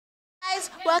Guys,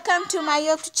 welcome to my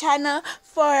YouTube channel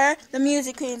for the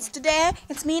Music Queens. Today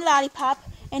it's me, Lollipop,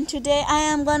 and today I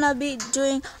am gonna be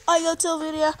doing a YouTube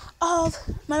video of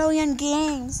Malawian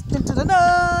games. Dun, dun, dun,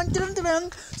 dun, dun, dun,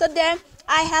 dun. So then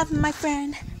I have my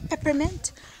friend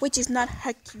Peppermint, which is not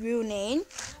her real name.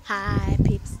 Hi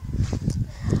peeps.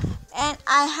 And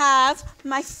I have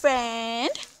my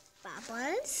friend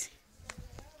Bubbles.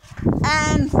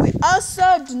 and we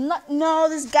also do not know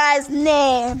this guy's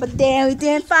name, but then we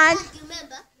didn't find. You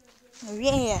remember? Oh,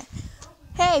 yeah.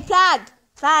 Hey, Plaid.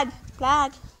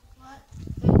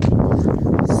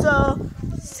 So,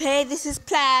 say this is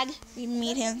Plaid. We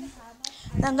meet him.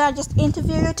 I'm gonna just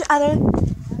interview you to other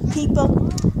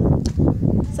people.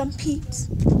 Some peeps.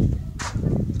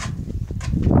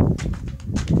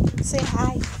 Say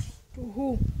hi. To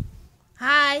who?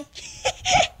 Hi.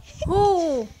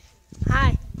 Who?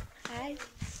 Hi. Hi.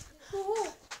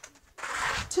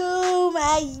 To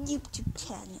my YouTube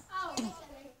channel.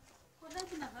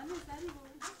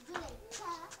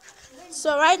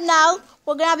 So right now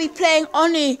we're gonna be playing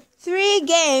only 3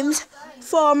 games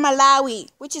for Malawi,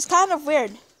 which is kind of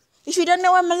weird. If you don't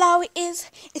know where Malawi is,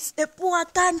 it's the poor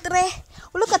country.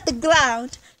 Look at the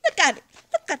ground. Look at it.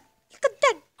 Look at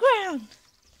that ground.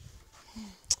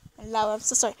 Malawi, I'm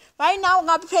so sorry. Right now we're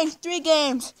gonna be playing 3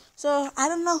 games. So I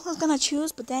don't know who's gonna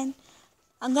choose, but then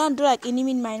I'm gonna do like any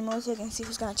mean mine more so I can see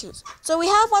who's gonna choose. So we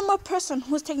have one more person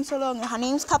who's taking so long. Her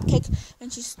name's Cupcake,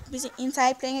 and she's busy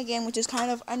inside playing a game, which is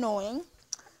kind of annoying.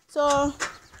 So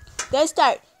let's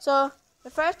start. So the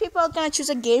first people gonna choose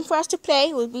a game for us to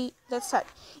play will be, let's start.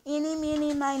 Eeny,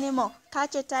 meeny, miny, mo.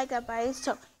 Catch a tiger by its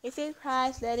toe. If it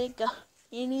cries, let it go.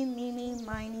 Eeny, meeny,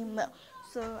 miny, mo.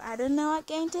 So I don't know what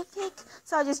game to pick,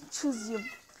 so I'll just choose you.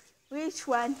 Which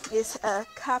one is a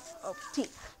cup of tea?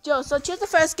 Joe, so choose the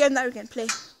first game that we can play.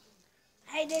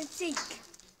 Hide and seek.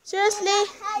 Seriously?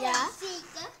 Yeah.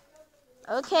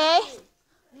 Okay.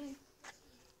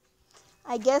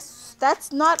 I guess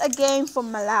that's not a game for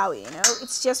Malawi, you know?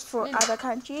 It's just for other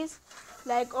countries.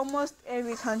 Like almost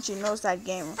every country knows that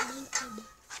game.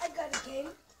 I got a game.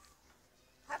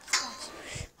 Hopscotch.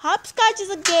 Hopscotch is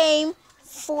a game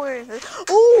for...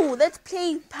 Ooh, let's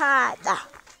play pad.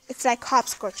 It's like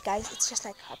hopscotch, guys. It's just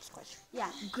like hopscotch. Yeah,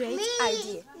 great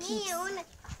idea. Me, I wanna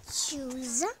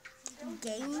choose a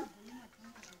game.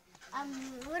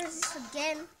 What is this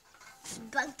again?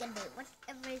 Bunkaday.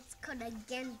 Whatever it's called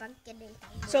again, Bunkaday.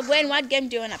 So Gwen, what game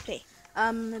do you wanna play?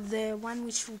 The one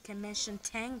which we can mention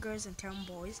 10 girls and 10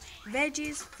 boys,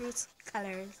 veggies, fruits,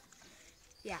 colors.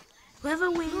 Yeah. Whoever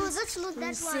wins. No, that's not that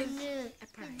receive one. a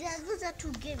prize. Those are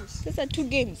 2 games. These are 2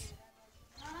 games.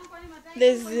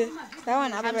 There's that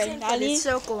one up I'm right saying for the now.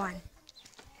 circle one.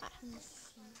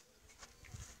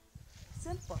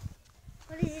 Simple.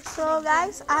 What is it? So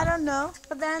guys, I don't know.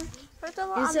 But then, first of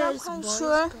all, I'm not quite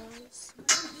sure. Girls,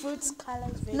 fruits,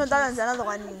 colors, veggies. No, that one's another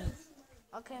one.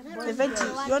 Okay. The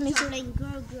veggies. You only Playing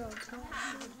girl.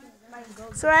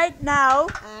 So right now,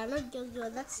 Not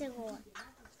girl. That's the one.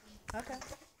 Okay.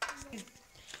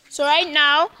 So right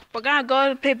now, we're gonna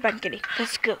go play Bankity.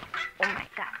 Let's go. Oh my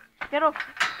god. Get off.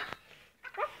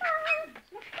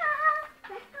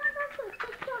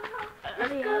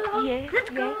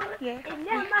 Yeah. In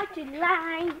the marching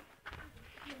line.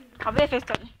 I'll be first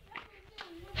time.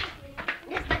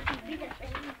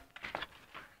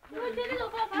 No,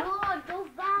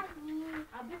 don't buy me.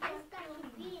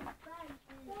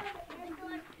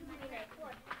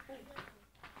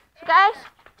 So guys,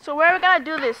 so where are we gonna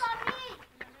do this?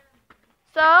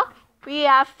 So we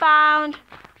have found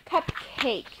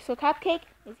Cupcake. So Cupcake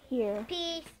is here.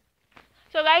 Peace.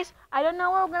 So guys, I don't know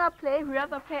what we're gonna play. We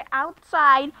either play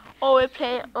outside or we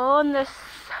play on this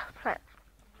place.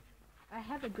 I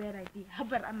have a great idea. How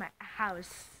about at my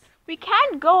house? We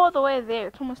can't go all the way there.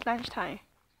 It's almost lunchtime.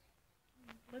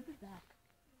 What is that?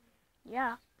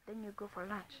 Yeah, then you go for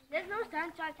lunch. There's no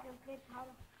sunshine to play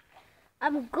power.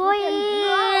 I'm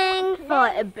going for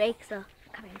a break, so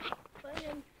come in.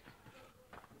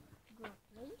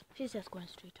 She's just going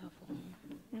straight off.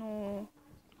 No,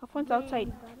 her phone's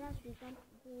outside.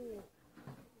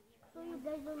 So you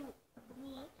guys don't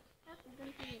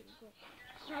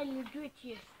try to do it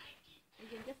here. You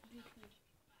can just do it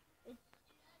here.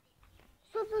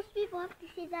 So those people have to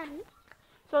see that.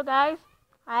 So guys,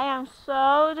 I am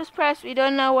so depressed. We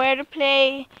don't know where to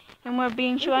play, and we're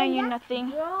being showing you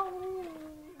nothing.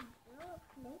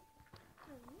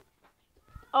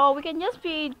 Oh, we can just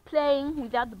be playing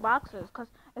without the boxes, because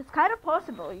it's kind of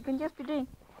possible. You can just be doing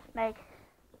like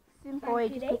simple way,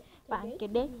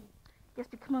 just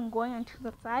be coming and going onto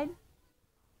the side.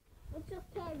 It's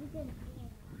okay, we can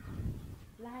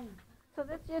line. So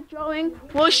that's your drawing.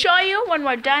 We'll show you when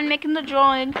we're done making the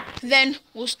drawing. Then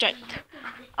we'll start.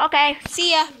 Okay,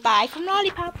 see ya. Bye from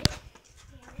Lollipop.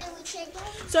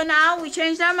 So now we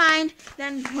changed our mind.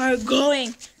 Then we're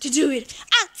going to do it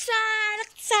outside.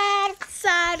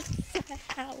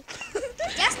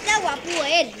 Just now,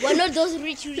 we're not those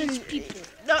rich people.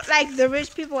 Not like the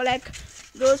rich people, like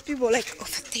those people like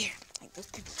over there. Like those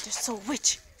people, they're so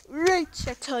rich. Rich,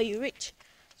 I tell you, rich.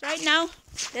 So right now,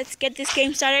 let's get this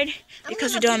game started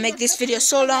because we don't make this video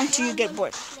so long till you get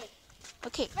bored.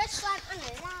 Okay. First one on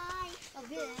the line.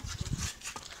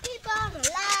 People on the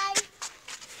line.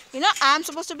 You know I'm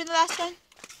supposed to be the last one?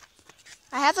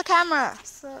 I have the camera.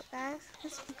 So guys,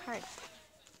 this is hard.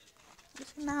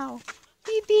 Listen now.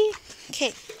 Beep beep.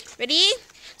 Okay, ready?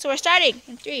 So we're starting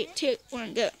in 3, 2,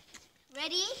 1, go.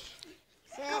 Ready?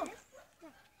 Set.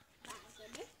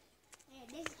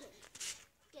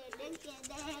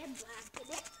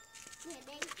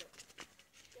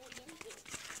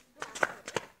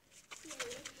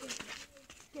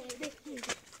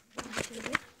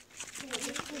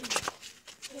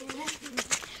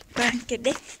 Get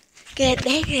it. Get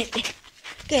it.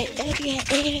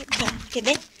 Get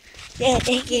it.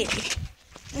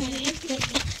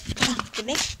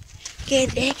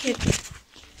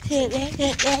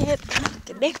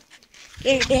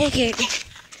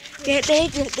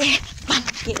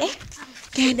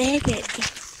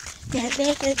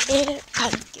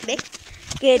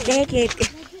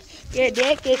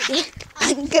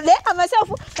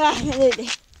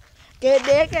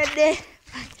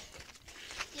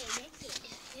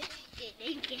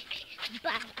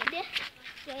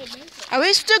 Are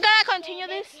we still gonna continue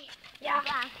this? Yeah.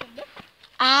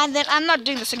 And then I'm not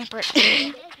doing the second part.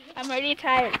 I'm already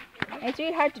tired. It's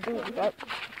really hard to do it without.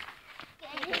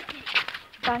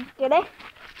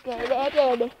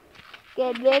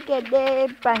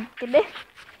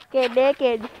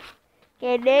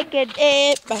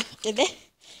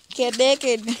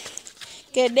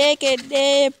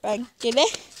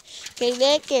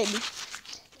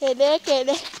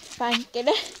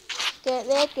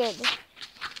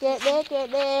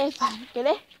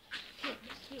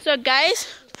 So guys,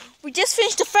 we just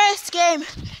finished the first game.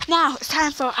 Now it's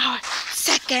time for our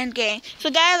second game.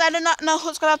 So guys, I do not know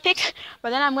who's gonna pick,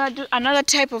 but then I'm gonna do another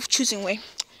type of choosing way.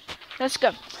 Let's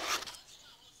go.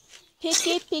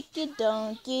 Picky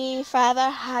donkey, father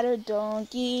had a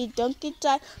donkey. Donkey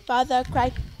died, father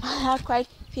cried,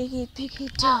 picky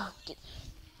donkey.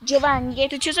 Giovanni, you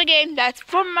get to choose a game that's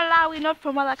from Malawi, not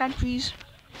from other countries.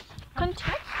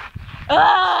 Continue.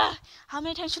 How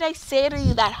many times should I say to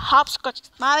you that hopscotch is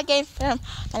not a game from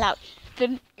Malawi?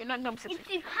 Then you're not gonna say.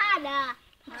 It's harder.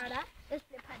 Let's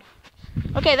play harder.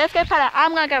 Okay, let's get pada.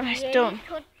 I'm gonna get my stone.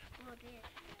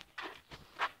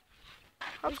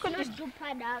 We should not do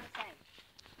harder outside.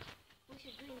 We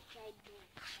should do inside there.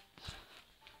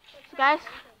 Guys.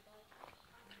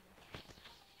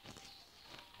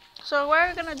 So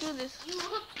we're gonna do this. You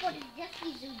hope for it just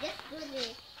easy. Just go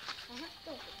there.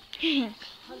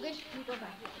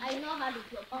 I know how to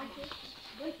do it.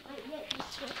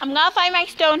 I'm gonna find my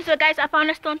stone. So guys, I found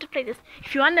a stone to play this.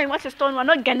 If you're wondering what's a stone, we're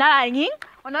not gonna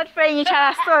we're not spraying each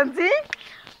other's stones, see?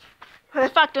 For the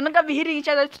fact, we're not gonna be hitting each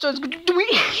other's stones.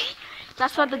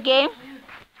 That's not the game.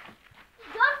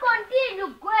 Don't continue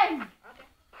going.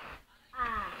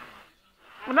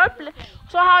 We're not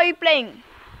so how are you playing?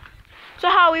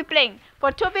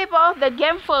 For 2 people, the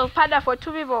game for pada for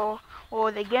 2 people,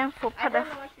 or the game for pada.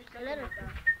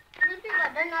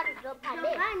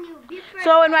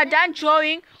 So when we're done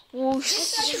drawing, we'll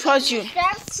show you.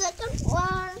 Second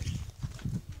one.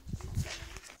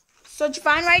 So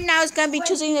Javan right now is gonna be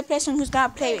choosing the person who's gonna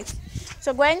play with.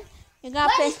 So Gwen, you're gonna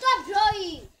play. Stop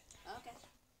drawing. Okay.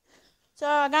 So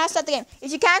I'm gonna start the game.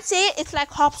 If you can't see it, it's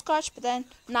like hopscotch, but then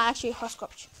not actually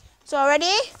hopscotch. So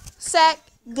ready, set,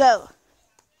 go.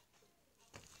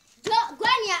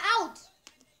 Gwen, you're out.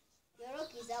 Your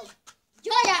rock is out.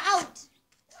 Joy, you're out.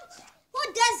 Who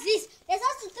does this? They're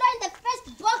supposed to throw in the first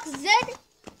box, then.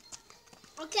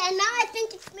 Okay, now I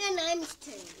think it's me and Naomi's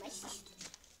turn. My sister.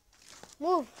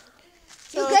 Move.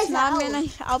 So you guys now are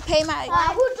out. I'll pay my.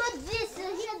 Who did this?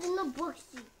 Here's no box.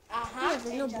 Here's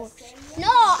no box. No,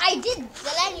 I did.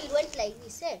 The line went like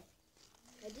this. I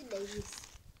did like this.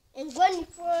 And going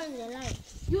for the line.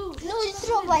 No, it's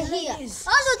over here.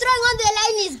 Also throwing on the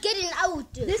line is getting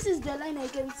out. This is the line. I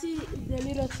can see the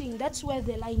little thing. That's where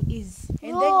the line is.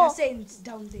 And No. then you're saying it's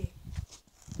down there.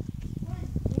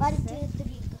 1, 2,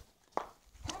 3.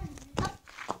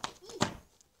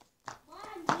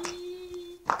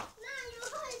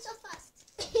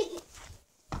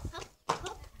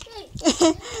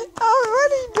 Oh,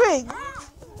 what are you doing?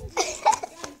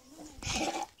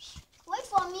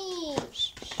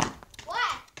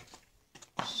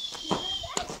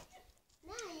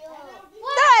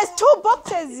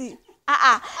 boxes. Ready?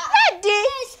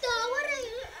 What are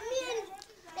you? I mean,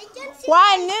 I can't see.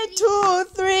 1, 2,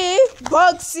 3.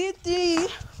 Boxy 3.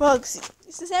 Boxy.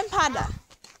 It's the same powder.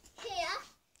 Here.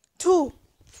 2.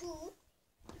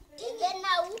 Then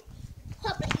now,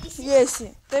 hop like this. Yes.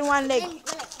 Then one leg. And go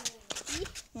like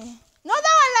Yeah. No,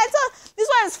 that one like so. This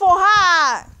one is for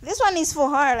her. This one is for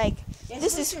her. Like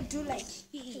this is. Do like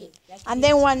here. And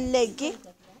then one leg. Eh?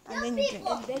 And then you drink.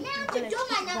 and then do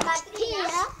my number 3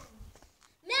 here.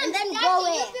 And then go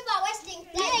where? People are wasting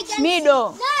time.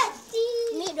 Middle.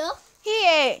 Middle.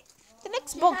 Here. The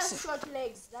next box. Short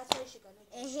legs. That's why she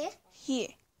cannot. Here. Here.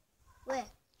 Where?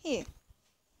 Here.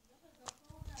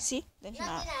 See? Then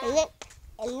now.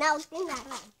 And now spin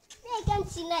around. I can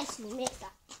see nicely, Mesa.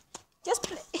 Just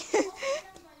play.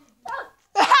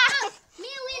 Me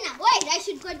winner. Wait, I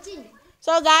should continue.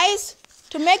 So guys,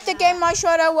 to make the game more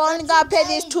shorter, we're only gonna play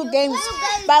these 2 games.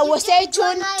 But we'll stay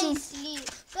tuned to.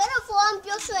 Better for one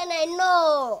person, I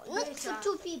know. Not for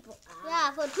 2 people.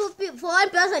 Yeah, for 2 people. For one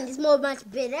person, it's much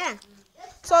better.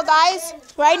 So guys,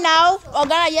 right now we're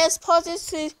gonna just pause this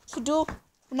to do.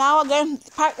 Now again,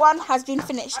 part 1 has been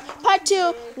finished. Part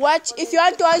 2, watch. If you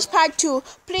want to watch part 2,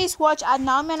 please watch at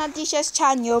Malawi and I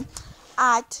channel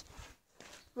at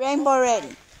Rainbow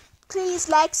Ready. Please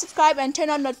like, subscribe, and turn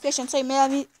on notifications so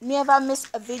you never miss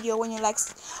a video when you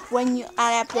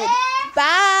upload.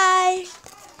 Bye.